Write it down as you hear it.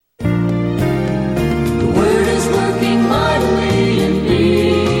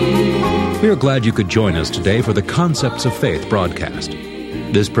are glad you could join us today for the Concepts of Faith broadcast.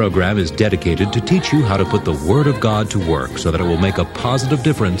 This program is dedicated to teach you how to put the Word of God to work so that it will make a positive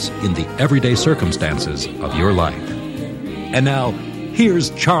difference in the everyday circumstances of your life. And now,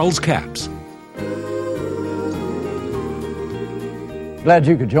 here's Charles Capps. Glad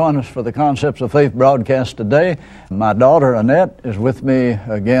you could join us for the Concepts of Faith broadcast today. My daughter Annette is with me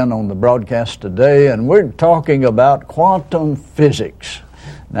again on the broadcast today, and we're talking about quantum physics.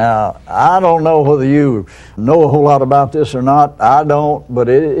 Now, I don't know whether you know a whole lot about this or not. I don't, but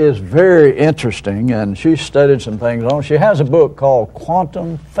it is very interesting, and she studied some things on it. She has a book called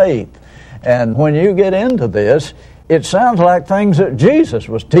Quantum Faith, and when you get into this, it sounds like things that Jesus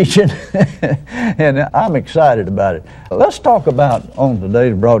was teaching, and I'm excited about it. Let's talk about, on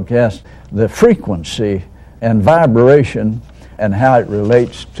today's broadcast, the frequency and vibration and how it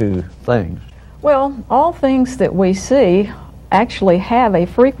relates to things. Well, all things that we see actually have a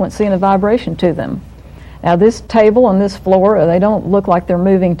frequency and a vibration to them. Now, this table and this floor, they don't look like they're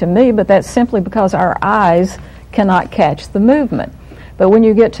moving to me, but that's simply because our eyes cannot catch the movement. But when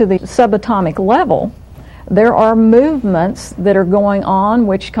you get to the subatomic level, there are movements that are going on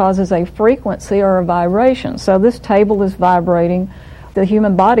which causes a frequency or a vibration. So this table is vibrating. The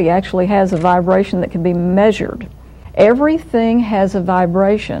human body actually has a vibration that can be measured. Everything has a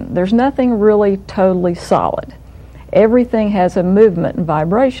vibration. There's nothing really totally solid. Everything has a movement and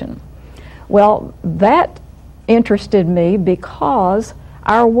vibration. Well, that interested me because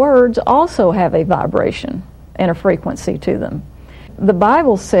our words also have a vibration and a frequency to them. The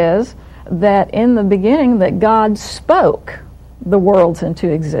Bible says that in the beginning that God spoke the worlds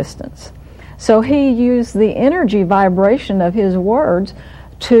into existence. So He used the energy vibration of His words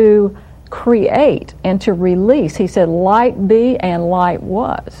to create and to release. He said, "Light be," and light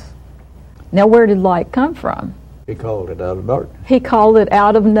was. Now, where did light come from? He called it out of darkness. He called it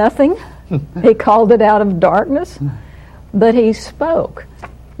out of nothing. He called it out of darkness. But He spoke.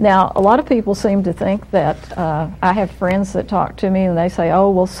 Now, a lot of people seem to think that, I have friends that talk to me and they say, oh,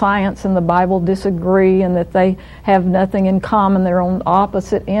 well, science and the Bible disagree and that they have nothing in common, they're on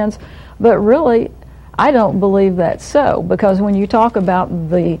opposite ends. But really, I don't believe that's so, because when you talk about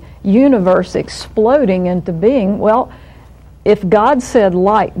the universe exploding into being, well, if God said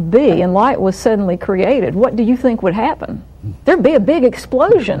light be and light was suddenly created, what do you think would happen? There'd be a big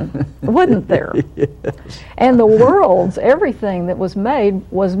explosion, wouldn't there? Yes. And the worlds, everything that was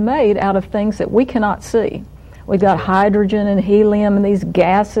made out of things that we cannot see. We've got hydrogen and helium and these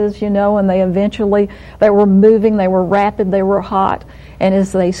gases, and they were moving, they were rapid, they were hot. And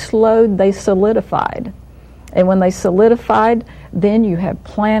as they slowed, they solidified. And when they solidified, then you have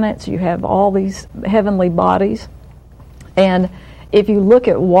planets, you have all these heavenly bodies. And if you look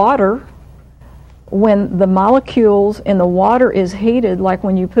at water, when the molecules in the water is heated, like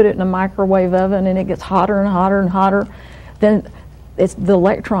when you put it in a microwave oven and it gets hotter and hotter and hotter, then it's the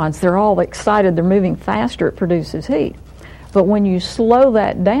electrons, they're all excited, they're moving faster, it produces heat. But when you slow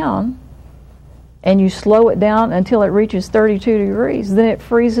that down, and you slow it down until it reaches 32 degrees, then it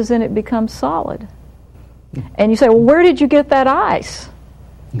freezes and it becomes solid. And you say, well, where did you get that ice?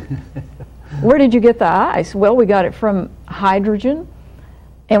 Where did you get the ice? Well, we got it from hydrogen,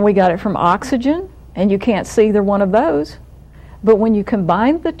 and we got it from oxygen, and you can't see either one of those. But when you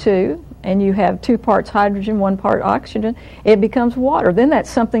combine the two, and you have 2 parts hydrogen, 1 part oxygen, it becomes water. Then that's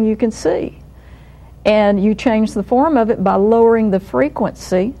something you can see. And you change the form of it by lowering the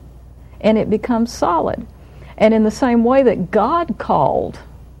frequency, and it becomes solid. And in the same way that God called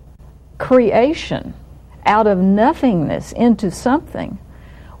creation out of nothingness into something,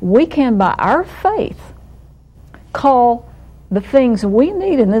 we can, by our faith, call the things we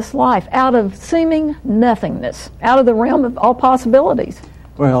need in this life out of seeming nothingness, out of the realm of all possibilities.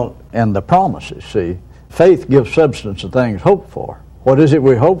 Well, and the promises, see, faith gives substance to things hoped for. What is it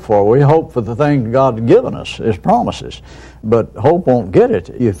we hope for? We hope for the things God's given us, His promises. But hope won't get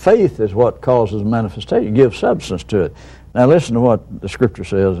it. Your faith is what causes manifestation. You give substance to it. Now listen to what the Scripture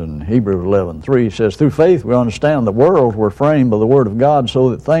says in Hebrews 11:3. It says, through faith we understand the worlds were framed by the Word of God, so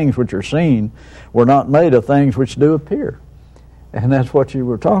that things which are seen were not made of things which do appear. And that's what you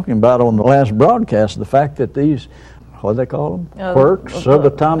were talking about on the last broadcast, the fact that these, what do they call them? Quarks,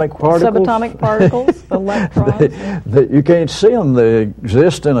 subatomic particles. Subatomic particles, electrons. That you can't see them. They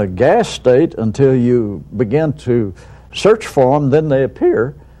exist in a gas state until you begin to search for them, then they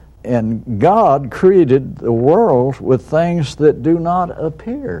appear. And God created the world with things that do not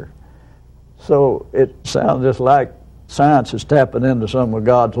appear. So it sounds just like science is tapping into some of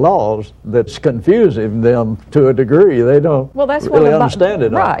God's laws that's confusing them to a degree. They don't really understand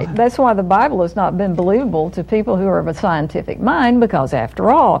it. Right. That's why the Bible has not been believable to people who are of a scientific mind, because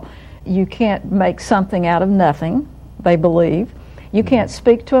after all, You can't make something out of nothing, they believe. You can't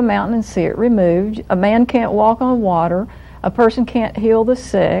speak to a mountain and see it removed. A man can't walk on water. A person can't heal the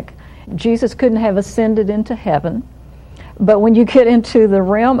sick. Jesus couldn't have ascended into heaven. But when you get into the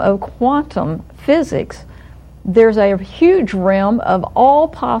realm of quantum physics, there's a huge realm of all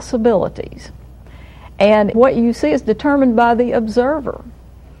possibilities. And what you see is determined by the observer.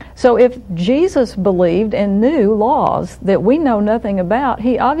 So if Jesus believed and knew laws that we know nothing about,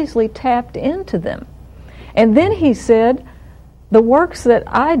 he obviously tapped into them. And then he said, the works that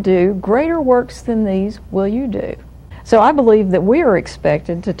I do, greater works than these will you do. So I believe that we are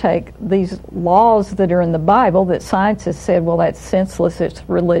expected to take these laws that are in the Bible that science has said, well, that's senseless, it's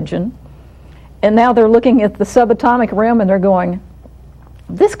religion. And now they're looking at the subatomic realm and they're going,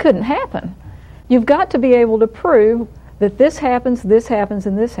 this couldn't happen. You've got to be able to prove that this happens, and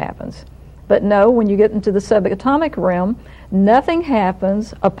this happens. But no, when you get into the subatomic realm, nothing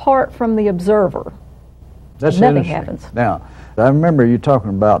happens apart from the observer. That's nothing happens. Now, I remember you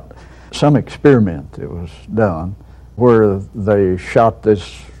talking about some experiment that was done where they shot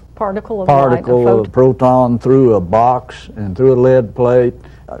this particle of proton through a box and through a lead plate.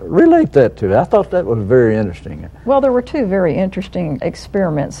 Relate that to it. I thought that was very interesting. Well, there were two very interesting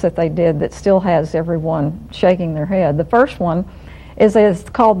experiments that they did that still has everyone shaking their head. The first one is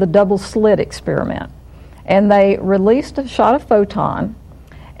called the double slit experiment. And they released a shot of photon,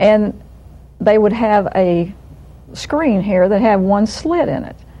 and they would have a screen here that had one slit in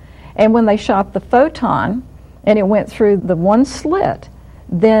it. And when they shot the photon and it went through the one slit,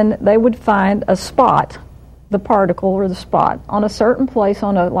 then they would find a spot, the particle or the spot, on a certain place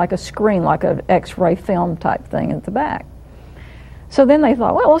on like a screen, like an X-ray film type thing at the back. So then they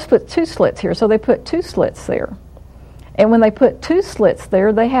thought, well, let's put two slits here. So they put two slits there. And when they put two slits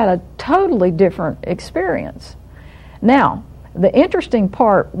there, they had a totally different experience. Now, the interesting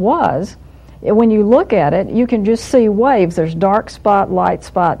part was, when you look at it, you can just see waves. There's dark spot, light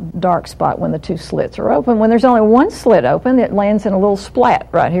spot, dark spot when the two slits are open. When there's only one slit open, it lands in a little splat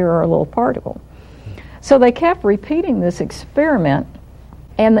right here, or a little particle. So they kept repeating this experiment,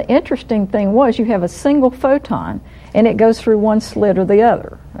 and the interesting thing was you have a single photon, and it goes through one slit or the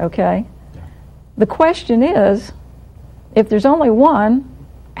other, okay? The question is, if there's only one,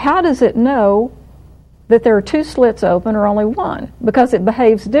 how does it know that there are two slits open or only one? Because it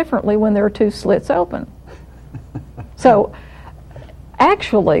behaves differently when there are two slits open. So,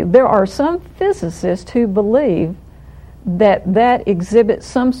 actually, there are some physicists who believe that exhibits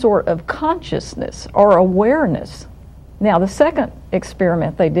some sort of consciousness or awareness. Now, the second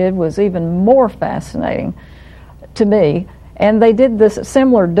experiment they did was even more fascinating to me, and they did this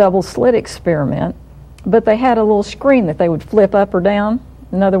similar double slit experiment, but they had a little screen that they would flip up or down.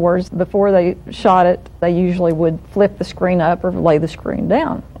 In other words, before they shot it, they usually would flip the screen up or lay the screen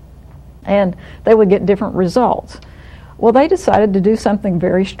down, and they would get different results. Well, they decided to do something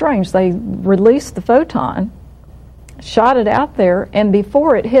very strange. They released the photon, shot it out there, and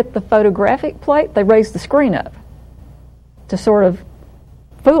before it hit the photographic plate, they raised the screen up to sort of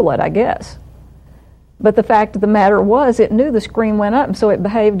fool it, I guess. But the fact of the matter was, it knew the screen went up, and so it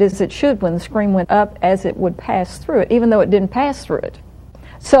behaved as it should when the screen went up, as it would pass through it, even though it didn't pass through it.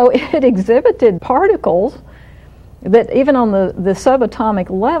 So it exhibited particles that, even on the subatomic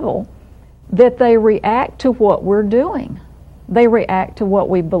level, that they react to what we're doing. They react to what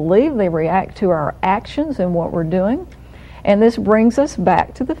we believe. They react to our actions and what we're doing. And this brings us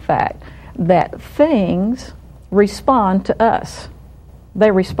back to the fact that things respond to us.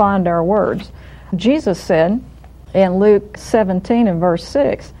 They respond to our words. Jesus said in Luke 17 and verse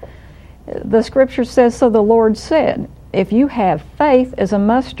 6, the scripture says, so the Lord said, if you have faith as a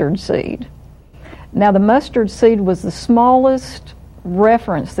mustard seed. Now, the mustard seed was the smallest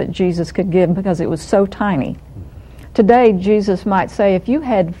reference that Jesus could give because it was so tiny. Today, Jesus might say, if you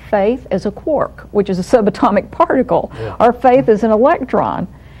had faith as a quark, which is a subatomic particle, or faith as an electron.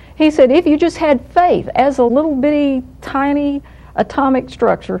 He said, if you just had faith as a little bitty, tiny atomic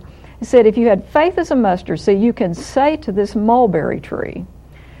structure, he said, if you had faith as a mustard seed, you can say to this mulberry tree,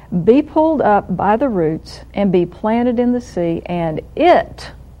 be pulled up by the roots and be planted in the sea, and it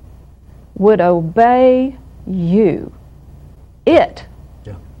would obey you. It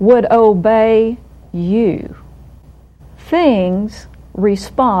would obey you. Things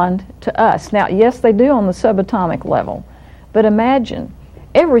respond to us. Now, yes, they do on the subatomic level, but imagine,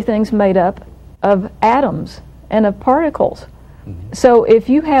 everything's made up of atoms and of particles. Mm-hmm. So if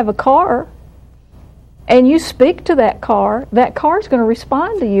you have a car and you speak to that car is going to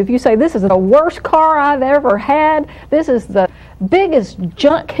respond to you. If you say, this is the worst car I've ever had, this is the biggest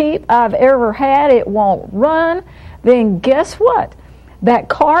junk heap I've ever had, it won't run, then guess what? That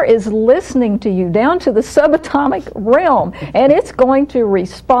car is listening to you down to the subatomic realm, and it's going to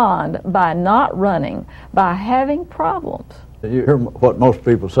respond by not running, by having problems. You hear what most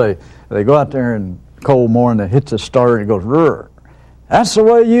people say. They go out there in cold morning, they hit the starter, and it goes, rrr. That's the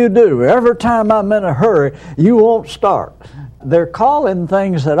way you do. Every time I'm in a hurry, you won't start. They're calling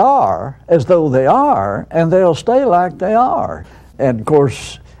things that are as though they are, and they'll stay like they are. And, of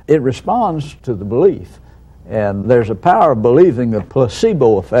course, it responds to the belief. And there's a power of believing. The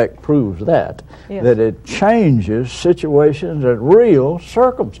placebo effect proves that, yes. That it changes situations and real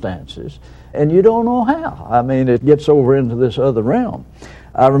circumstances, and you don't know how. I mean, it gets over into this other realm.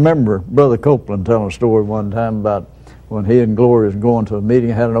 I remember Brother Copeland telling a story one time about when he and Gloria was going to a meeting,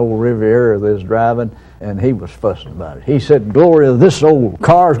 had an old Riviera they was driving, and he was fussing about it. He said, Gloria, this old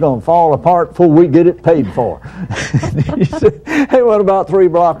car's going to fall apart before we get it paid for. He said, he went about 3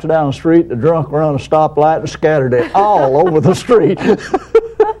 blocks down the street, the drunk were on a stoplight and scattered it all over the street. And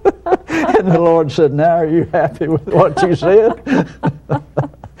the Lord said, now are you happy with what you said?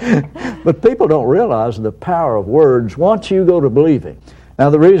 But people don't realize the power of words once you go to believing. Now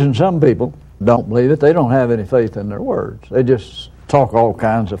the reason some people don't believe it, they don't have any faith in their words. They just talk all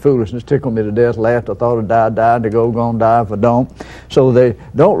kinds of foolishness, tickle me to death, laughed, I thought I'd died to go, gonna die if I don't. So they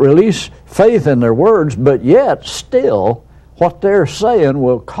don't release faith in their words, but yet still what they're saying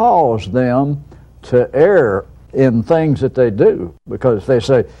will cause them to err in things that they do. Because they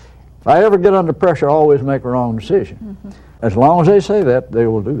say, if I ever get under pressure, I always make a wrong decision. Mm-hmm. As long as they say that, they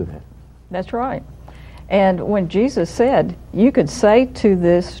will do that. That's right. And when Jesus said, you could say to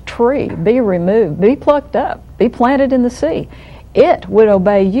this tree, be removed, be plucked up, be planted in the sea, it would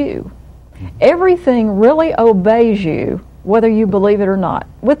obey you. Everything really obeys you, whether you believe it or not,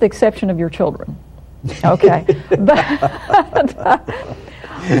 with the exception of your children. Okay? But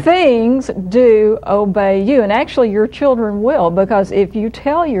things do obey you, and actually your children will, because if you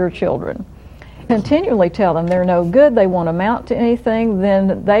tell your children, continually tell them they're no good, they won't amount to anything,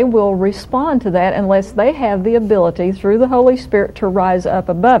 then they will respond to that unless they have the ability through the Holy Spirit to rise up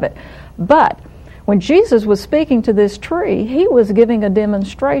above it. But when Jesus was speaking to this tree, he was giving a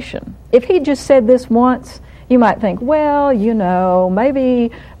demonstration. If he just said this once, you might think, well, you know,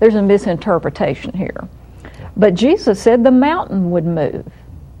 maybe there's a misinterpretation here. But Jesus said the mountain would move.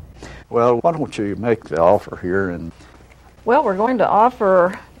 Well, why don't you make the offer here? Well, we're going to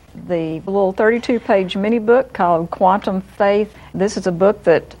offer the little 32-page mini book called Quantum Faith. This is a book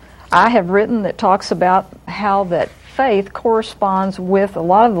that I have written that talks about how that faith corresponds with a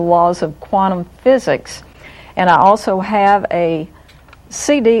lot of the laws of quantum physics. And I also have a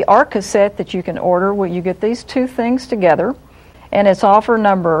CD or cassette that you can order where you get these two things together. And it's offer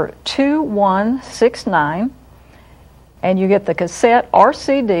number 2169. And you get the cassette or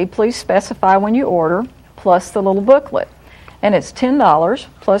CD, please specify when you order, plus the little booklet. And it's $10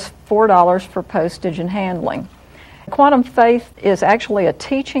 plus $4 for postage and handling. Quantum Faith is actually a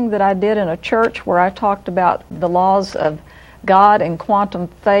teaching that I did in a church where I talked about the laws of God and quantum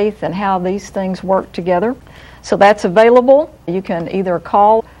faith and how these things work together. So that's available. You can either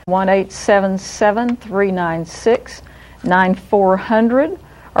call 1-877-396-9400,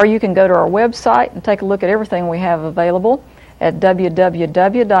 or you can go to our website and take a look at everything we have available at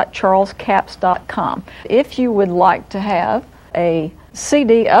www.charlescapps.com. If you would like to have a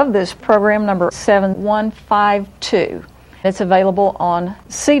CD of this program, number 7152, it's available on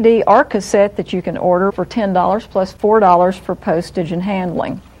CD or cassette that you can order for $10 plus $4 for postage and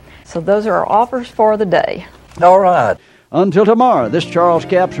handling. So those are our offers for the day. All right. Until tomorrow, this Charles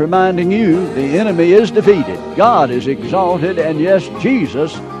Capps reminding you the enemy is defeated, God is exalted, and yes,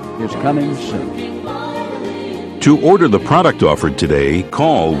 Jesus is coming soon. To order the product offered today,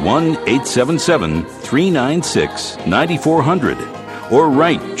 call 1-877-396-9400 or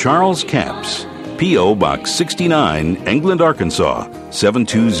write Charles Capps, P.O. Box 69, England, Arkansas,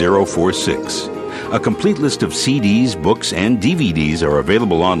 72046. A complete list of CDs, books, and DVDs are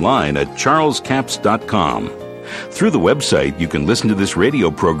available online at charlescapps.com. Through the website, you can listen to this radio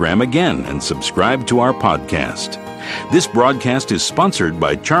program again and subscribe to our podcast. This broadcast is sponsored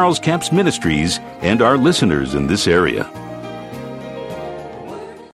by Charles Capps Ministries and our listeners in this area.